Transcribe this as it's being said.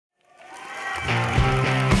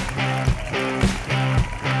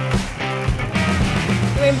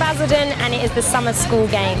Basildon, and it is the Summer School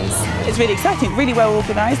Games. It's really exciting, really well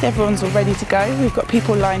organised, everyone's all ready to go, we've got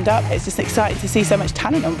people lined up. It's just exciting to see so much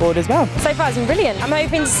talent on board as well. So far it's been brilliant. I'm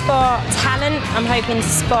hoping to spot talent, I'm hoping to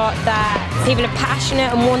spot that people are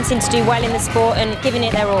passionate and wanting to do well in the sport and giving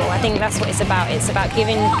it their all. I think that's what it's about. It's about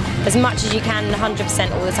giving as much as you can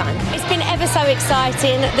 100% all the time. It's been ever so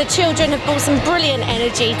exciting. The children have brought some brilliant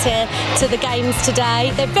energy to the games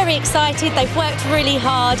today. They're very excited, they've worked really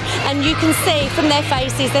hard, and you can see from their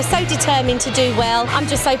faces they're so determined to do well. I'm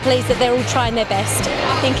just so pleased that they're all trying their best.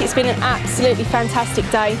 I think it's been an absolutely fantastic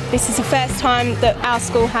day. This is the first time that our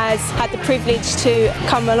school has had the privilege to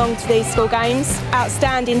come along to these school games.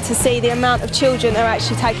 Outstanding to see the amount of children that are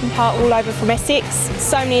actually taking part all over from Essex.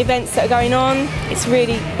 So many events that are going on. It's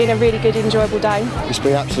really been a really good, enjoyable day. It's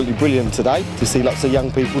been absolutely brilliant today to see lots of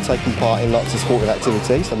young people taking part in lots of sporting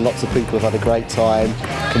activities, and lots of people have had a great time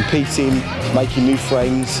competing, making new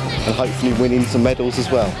friends and hopefully winning some medals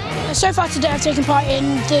as well. So far today I've taken part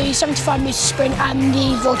in the 75 metre sprint and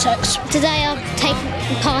the vortex. Today I've taken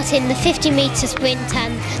part in the 50 metre sprint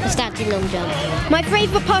and the standing long jump. My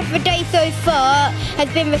favourite part of the day so far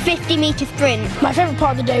has been the 50 metre sprint. My favourite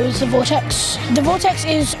part of the day was the vortex. The vortex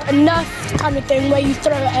is a Nerf kind of thing where you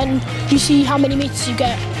throw it and you see how many metres you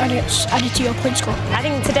get and it's added to your point score. I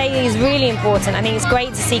think today is really important. I think it's great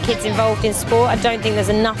to see kids involved in sport. I don't think there's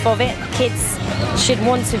enough of it. Kids should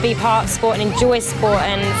want to be part of sport and enjoy sport,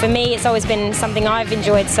 and for me it's always been something I've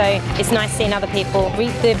enjoyed, so it's nice seeing other people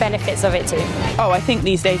reap the benefits of it too. Oh, I think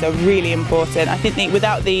these days are really important. I think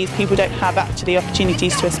without these, people don't have actually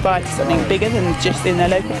opportunities to aspire to something bigger than just in their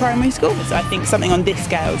local primary school. So I think something on this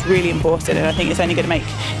scale is really important, and I think it's only going to make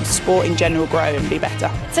sport in general grow and be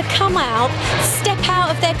better. To come out, step out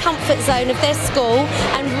of their comfort zone of their school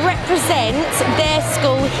and represent their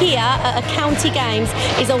school here at a county games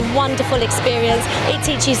is a wonderful experience. It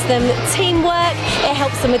teaches them teamwork, it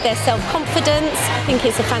helps them with their self-confidence. I think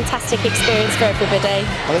it's a fantastic experience for everybody.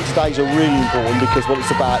 I think today's are really important because what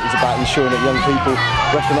it's about is about ensuring that young people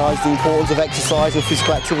recognise the importance of exercise and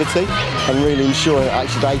physical activity, and really ensuring that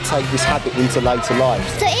actually they take this habit into later life.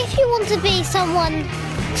 So if you want to be someone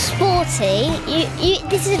sporty,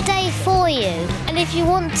 this is a day for you, and if you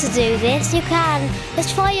want to do this you can.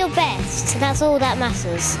 Just try your best, that's all that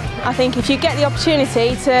matters. I think if you get the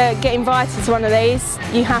opportunity to get invited to one of these,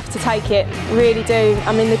 you have to take it, really do.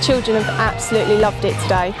 I mean, the children have absolutely loved it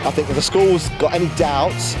today. I think if the school's got any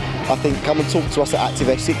doubts, I think come and talk to us at Active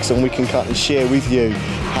Essex and we can kind of share with you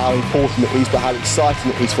how important it is, but how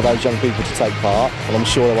exciting it is for those young people to take part, and I'm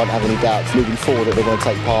sure they won't have any doubts moving forward that they're going to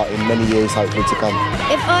take part in many years hopefully to come.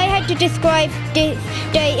 If I had to describe this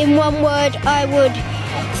day in one word, I would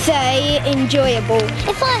say enjoyable.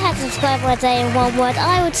 If I had to describe my day in one word,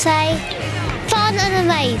 I would say fun and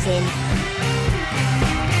amazing.